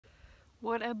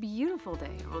What a beautiful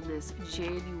day on this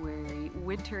January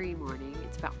wintry morning.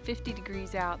 It's about 50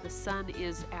 degrees out, the sun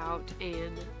is out,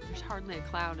 and there's hardly a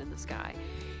cloud in the sky.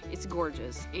 It's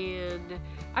gorgeous, and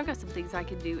I've got some things I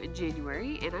can do in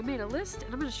January, and I made a list,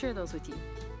 and I'm going to share those with you.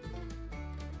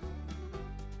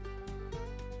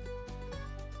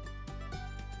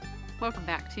 Welcome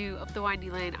back to Up the Windy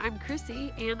Lane. I'm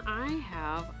Chrissy, and I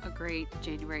have a great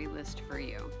January list for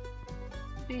you.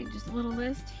 Just a little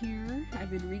list here. I've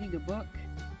been reading a book.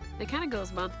 It kind of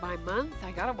goes month by month.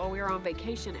 I got it while we were on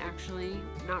vacation, actually.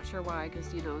 Not sure why,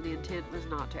 because, you know, the intent was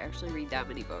not to actually read that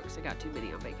many books. I got too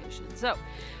many on vacation. So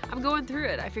I'm going through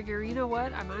it. I figure, you know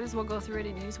what? I might as well go through it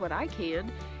and use what I can,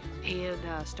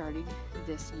 and starting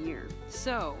this year.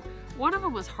 So one of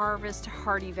them was harvest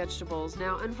hardy vegetables.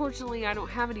 Now, unfortunately, I don't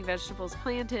have any vegetables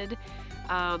planted.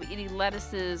 Any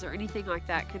lettuces or anything like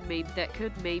that could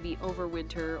maybe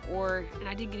overwinter, and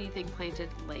I didn't get anything planted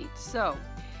late. So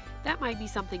that might be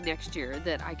something next year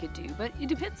that I could do, but it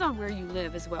depends on where you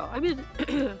live as well. I'm in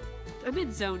I'm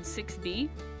in zone 6B.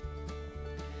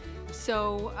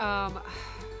 So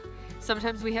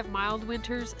sometimes we have mild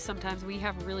winters, sometimes we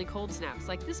have really cold snaps.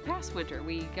 Like this past winter,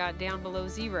 we got down below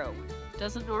 0.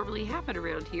 Doesn't normally happen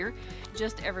around here,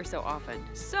 just ever so often.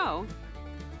 So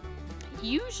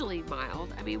usually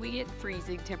mild. I mean, we get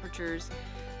freezing temperatures,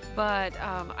 but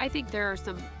I think there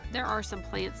are some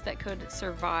plants that could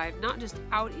survive, not just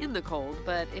out in the cold,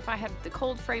 but if I had the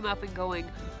cold frame up and going,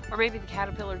 or maybe the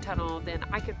caterpillar tunnel, then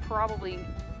I could probably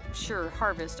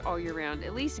harvest all year round,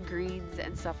 at least greens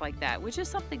and stuff like that, which is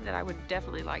something that I would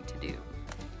definitely like to do.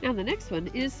 Now the next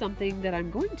one is something that I'm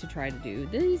going to try to do.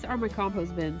 These are my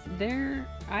compost bins.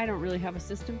 I don't really have a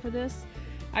system for this.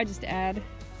 I just add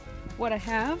what I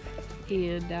have,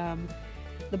 and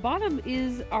the bottom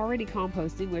is already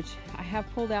composting, which I have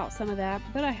pulled out some of that,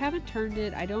 but I haven't turned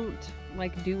it. I don't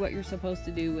do what you're supposed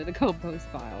to do with a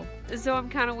compost pile, so I'm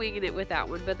kind of winging it with that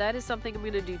one, but that is something I'm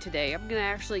going to do today. I'm going to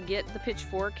actually get the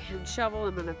pitchfork and shovel.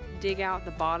 I'm going to dig out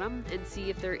the bottom and see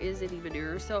if there is any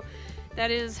manure. So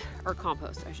that is, or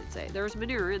compost I should say, there's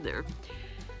manure in there.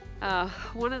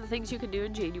 One of the things you can do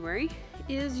in January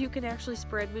is you can actually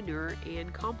spread manure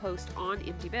and compost on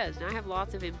empty beds. Now I have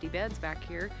lots of empty beds back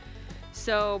here,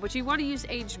 but you want to use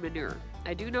aged manure.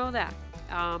 I do know that.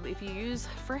 If you use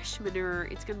fresh manure,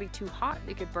 it's going to be too hot.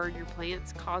 It could burn your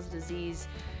plants, cause disease.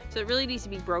 So it really needs to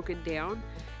be broken down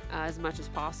as much as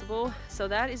possible. So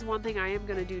that is one thing I am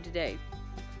going to do today.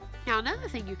 Now another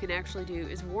thing you can actually do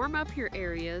is warm up your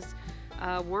areas.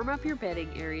 Warm up your bedding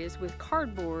areas with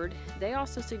cardboard. They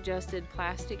also suggested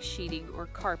plastic sheeting or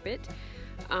carpet.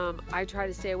 I try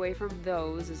to stay away from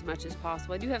those as much as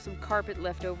possible. I do have some carpet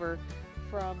left over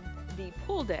from the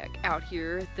pool deck out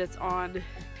here that's on,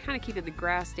 kind of keeping the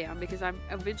grass down, because I'm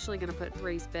eventually going to put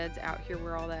raised beds out here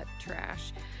where all that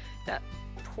trash, that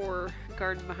poor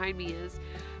garden behind me is.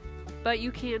 But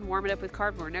you can warm it up with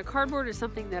cardboard. Now cardboard is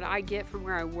something that I get from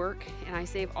where I work, and I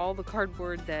save all the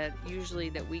cardboard that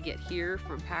we get here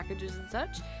from packages and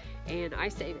such, and I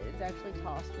save it. It's actually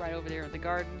tossed right over there in the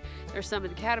garden. There's some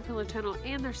in the caterpillar tunnel,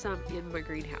 and there's some in my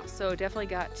greenhouse, so definitely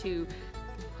got to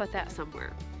put that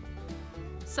somewhere.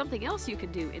 Something else you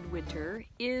can do in winter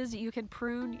is you can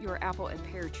prune your apple and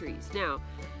pear trees. Now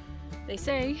they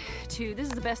say this is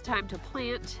the best time to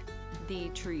plant the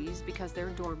trees because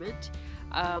they're dormant.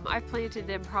 I've planted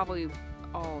them probably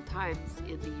all times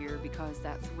in the year, because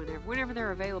that's whenever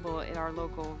they're available at our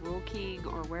local Rural King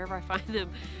or wherever I find them.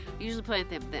 I usually plant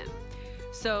them then.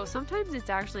 So sometimes it's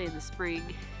actually in the spring,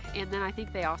 and then I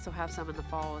think they also have some in the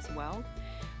fall as well.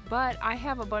 But I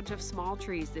have a bunch of small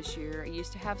trees this year. I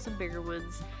used to have some bigger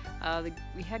ones.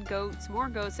 We had more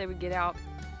goats. They would get out,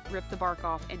 rip the bark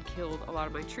off, and killed a lot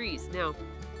of my trees. Now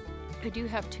I do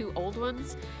have 2 old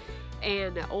ones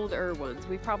and older ones.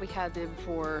 We probably had them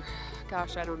for,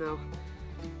 gosh, I don't know.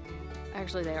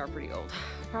 Actually, they are pretty old.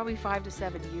 Probably 5 to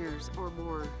 7 years or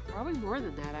more. Probably more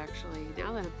than that, actually.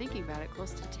 Now that I'm thinking about it,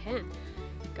 close to 10.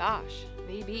 Gosh,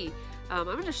 maybe. I'm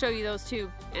going to show you those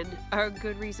too, and a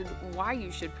good reason why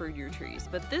you should prune your trees.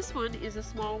 But this one is a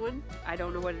small one. I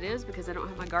don't know what it is because I don't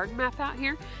have my garden map out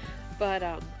here.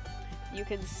 But you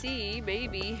can see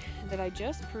maybe that I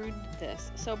just pruned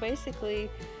this. So basically,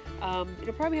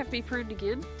 it'll probably have to be pruned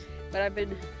again, but I've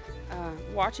been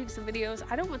watching some videos.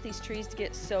 I don't want these trees to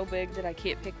get so big that I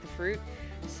can't pick the fruit,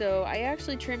 so I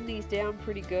actually trimmed these down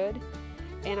pretty good,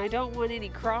 and I don't want any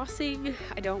crossing.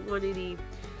 I don't want any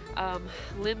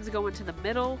limbs going to the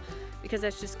middle, because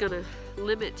that's just going to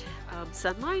limit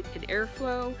sunlight and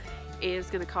airflow, and it's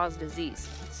going to cause disease.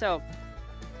 So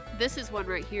this is one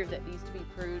right here that needs to be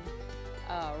pruned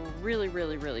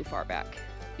really far back,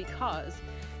 because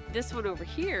this one over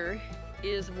here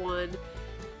is one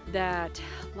that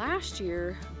last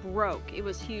year broke. It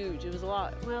was huge. It was a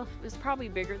lot, well, it was probably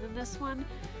bigger than this one,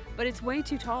 but it's way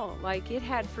too tall. Like, it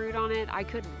had fruit on it. I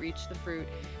couldn't reach the fruit.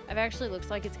 It actually looks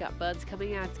like it's got buds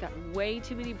coming out. It's got way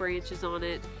too many branches on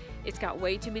it. It's got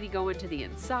way too many going to the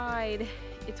inside.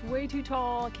 It's way too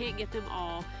tall. I can't get them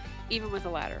all, even with a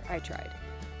ladder. I tried.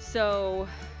 So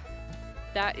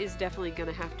that is definitely going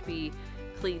to have to be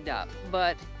cleaned up.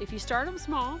 But if you start them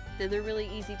small, then they're really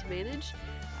easy to manage.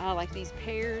 Like these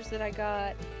pears that I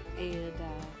got, and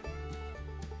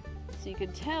so you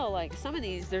can tell, like, some of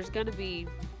these, there's going to be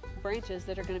branches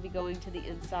that are going to be going to the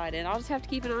inside, and I'll just have to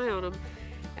keep an eye on them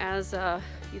as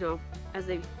you know, as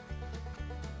they,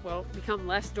 well, become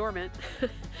less dormant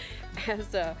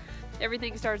as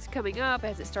everything starts coming up,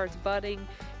 as it starts budding,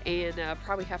 and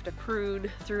probably have to prune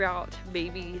throughout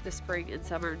maybe the spring and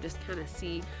summer and just kind of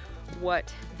see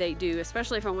what they do,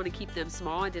 especially if I want to keep them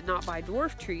small. I did not buy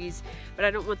dwarf trees, but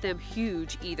I don't want them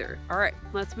huge either. All right,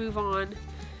 let's move on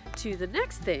to the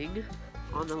next thing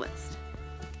on the list.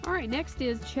 All right, next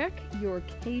is check your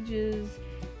cages,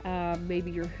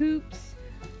 maybe your hoops,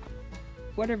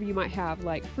 whatever you might have,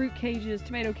 like fruit cages,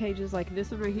 tomato cages, like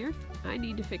this one right here. I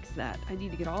need to fix that. I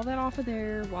need to get all that off of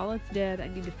there while it's dead. I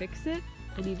need to fix it.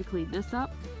 I need to clean this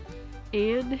up,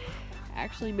 and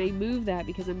actually may move that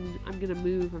because I'm gonna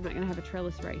move. I'm not gonna have a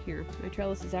trellis right here. My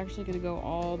trellis is actually gonna go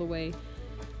all the way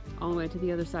to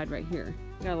the other side right here.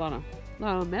 Got a lot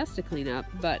of mess to clean up,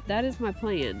 but that is my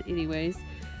plan anyways.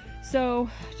 So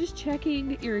just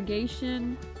checking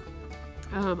irrigation.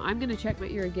 I'm gonna check my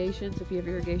irrigation, so if you have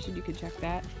irrigation you can check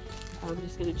that. I'm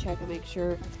just gonna check and make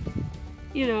sure,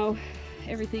 you know,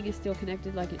 everything is still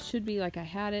connected like it should be, like I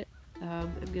had it.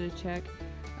 I'm gonna check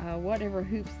whatever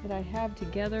hoops that I have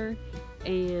together,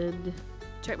 and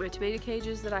check my tomato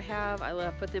cages that I have. I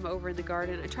put them over in the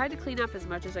garden. I tried to clean up as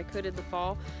much as I could in the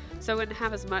fall, so I wouldn't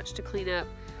have as much to clean up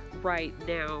right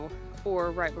now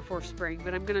or right before spring,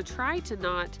 but I'm gonna try to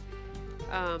not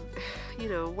you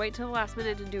know, wait till the last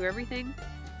minute and do everything,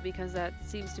 because that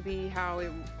seems to be how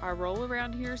I roll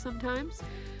around here sometimes.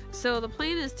 So the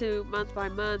plan is to month by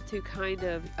month to kind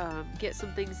of get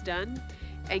some things done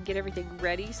and get everything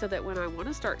ready, so that when I want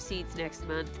to start seeds next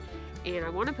month and I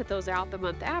want to put those out the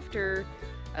month after,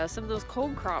 some of those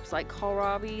cold crops like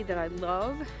kohlrabi that I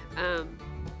love,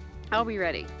 I'll be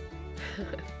ready.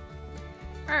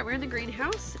 Alright, we're in the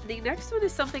greenhouse. The next one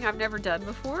is something I've never done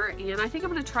before, and I think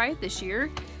I'm going to try it this year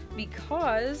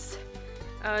because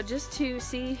just to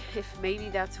see if maybe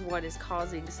that's what is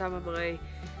causing some of my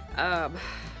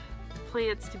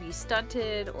plants to be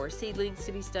stunted, or seedlings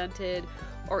to be stunted,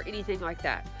 or anything like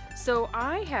that. So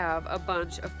I have a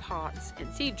bunch of pots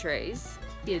and seed trays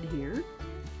in here,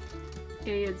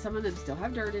 and some of them still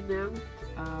have dirt in them.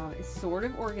 It's sort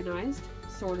of organized,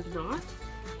 sort of not.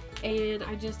 And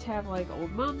I just have like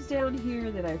old mums down here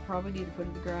that I probably need to put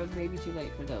in the ground. Maybe too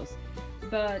late for those,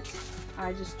 but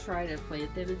I just try to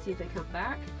plant them and see if they come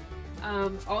back.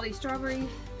 All these strawberry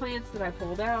plants that I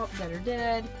pulled out that are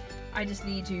dead, I just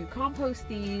need to compost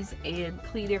these and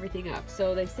clean everything up.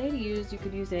 So they say you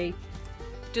could use a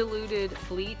diluted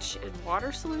bleach and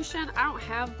water solution. I don't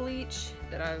have bleach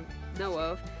that I know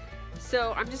of,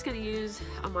 so I'm just going to use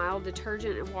a mild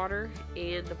detergent and water,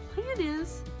 and the plan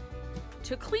is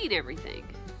to clean everything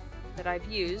that I've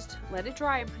used, let it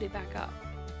dry, and put it back up.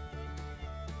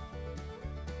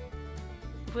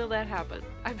 Will that happen?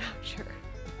 I'm not sure.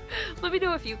 Let me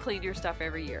know if you clean your stuff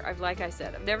every year. Like I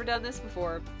said, I've never done this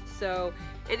before, so,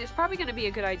 and it's probably going to be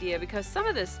a good idea because some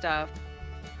of this stuff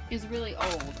is really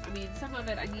old. I mean, some of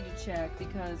it I need to check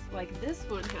because, like, this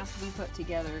one has to be put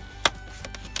together.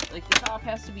 Like, the top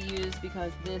has to be used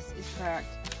because this is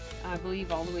cracked, I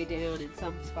believe, all the way down in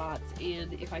some spots,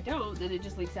 and if I don't, then it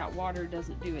just leaks out water,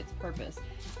 doesn't do its purpose.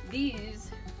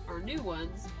 These are new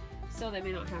ones, so they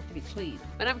may not have to be cleaned.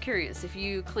 But I'm curious if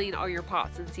you clean all your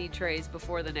pots and seed trays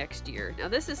before the next year. Now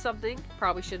this is something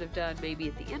probably should have done maybe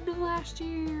at the end of last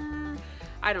year.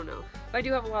 I don't know. But I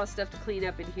do have a lot of stuff to clean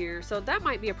up in here, so that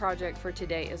might be a project for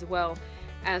today as well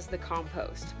as the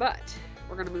compost. But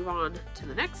we're going to move on to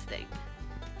the next thing.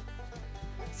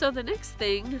 So the next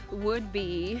thing would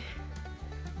be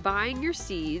buying your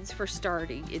seeds for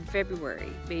starting in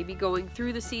February. Maybe going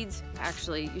through the seeds.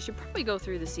 Actually, you should probably go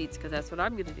through the seeds because that's what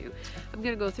I'm going to do. I'm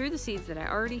going to go through the seeds that I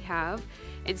already have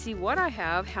and see what I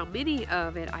have, how many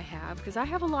of it I have, because I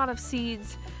have a lot of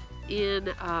seeds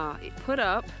in put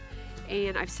up,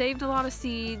 and I've saved a lot of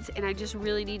seeds, and I just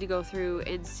really need to go through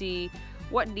and see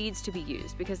what needs to be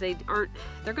used, because they're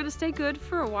going to stay good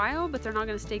for a while, but they're not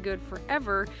going to stay good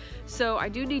forever. So I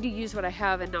do need to use what I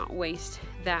have and not waste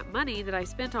that money that I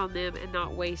spent on them, and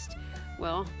not waste,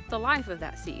 well, the life of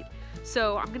that seed.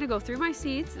 So I'm going to go through my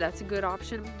seeds. That's a good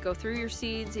option. Go through your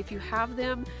seeds. If you have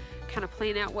them, kind of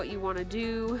plan out what you want to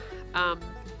do. I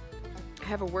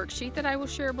have a worksheet that I will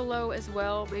share below as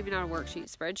well. Maybe not a worksheet,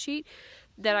 spreadsheet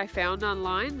that I found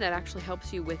online that actually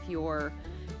helps you with your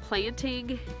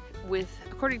planting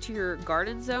according to your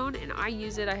garden zone. And I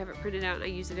use it. I have it printed out and I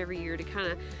use it every year to kind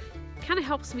of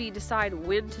helps me decide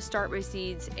when to start my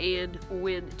seeds and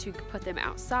when to put them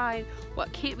outside,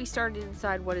 what can't be started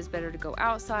inside, what is better to go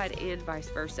outside, and vice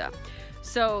versa.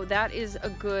 So that is a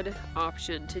good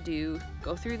option to do.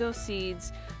 Go through those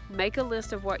seeds, make a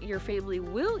list of what your family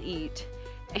will eat,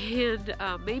 and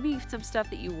maybe some stuff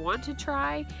that you want to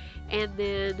try, and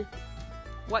then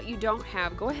what you don't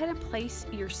have, go ahead and place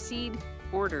your seed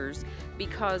orders,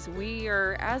 because we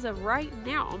are, as of right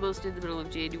now, almost in the middle of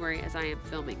January as I am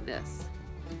filming this.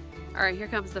 All right, here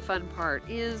comes the fun part,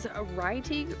 is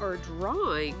writing or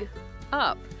drawing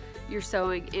up your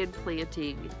sowing and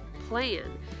planting plan.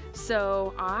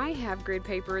 So I have grid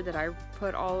paper that I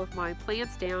put all of my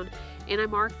plants down, and I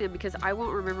mark them because I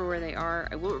won't remember where they are.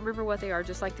 I won't remember what they are,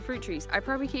 just like the fruit trees. I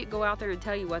probably can't go out there and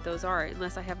tell you what those are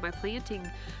unless I have my planting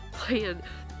plan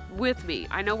with me.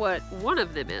 I know what one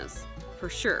of them is for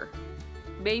sure,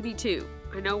 maybe two.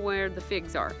 I know where the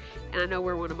figs are, and I know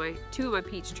where two of my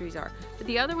peach trees are. But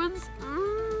the other ones,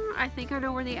 I think I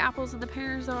know where the apples and the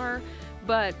pears are,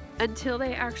 but until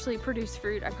they actually produce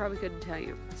fruit, I probably couldn't tell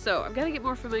you. So I've got to get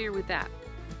more familiar with that.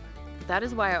 That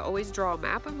is why I always draw a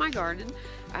map of my garden.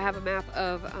 I have a map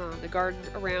of the garden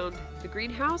around the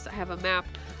greenhouse. I have a map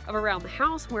of around the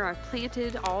house where I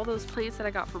planted all those plants that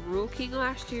I got from Rural King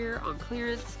last year on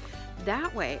clearance.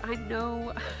 That way I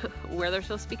know where they're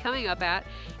supposed to be coming up at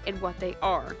and what they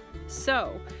are.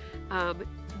 So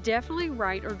definitely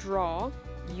write or draw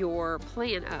your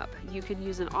plan up. You can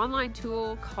use an online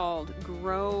tool called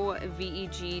growveg.com,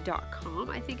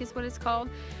 I think is what it's called.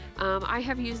 I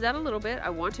have used that a little bit. I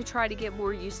want to try to get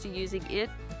more used to using it.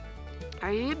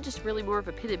 I am just really more of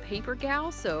a pen and paper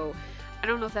gal, so I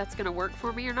don't know if that's going to work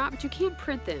for me or not, but you can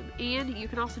print them, and you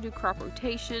can also do crop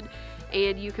rotation,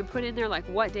 and you can put in there like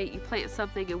what date you plant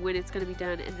something and when it's going to be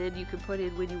done, and then you can put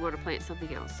in when you want to plant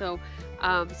something else. So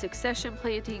succession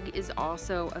planting is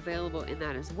also available in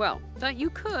that as well. But you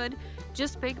could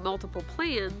just make multiple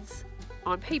plans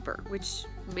on paper, which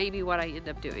may be what I end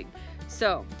up doing.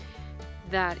 So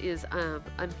that is a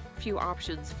few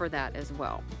options for that as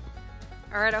well.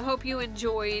 All right, I hope you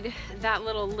enjoyed that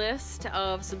little list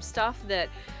of some stuff that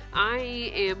I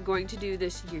am going to do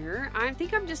this year. I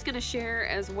think I'm just going to share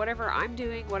as whatever I'm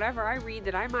doing, whatever I read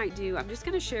that I might do, I'm just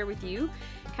going to share with you,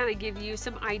 kind of give you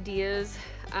some ideas.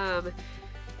 And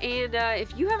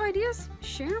if you have ideas,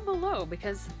 share them below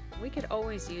because we could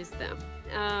always use them.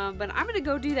 But I'm going to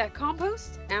go do that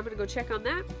compost. I'm going to go check on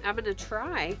that. I'm going to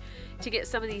try to get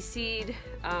some of these seed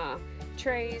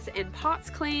trays and pots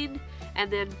cleaned, and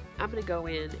then I'm going to go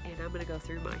in and I'm going to go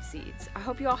through my seeds. I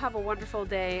hope you all have a wonderful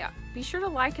day. Be sure to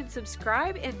like and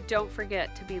subscribe, and don't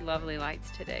forget to be lovely lights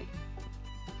today.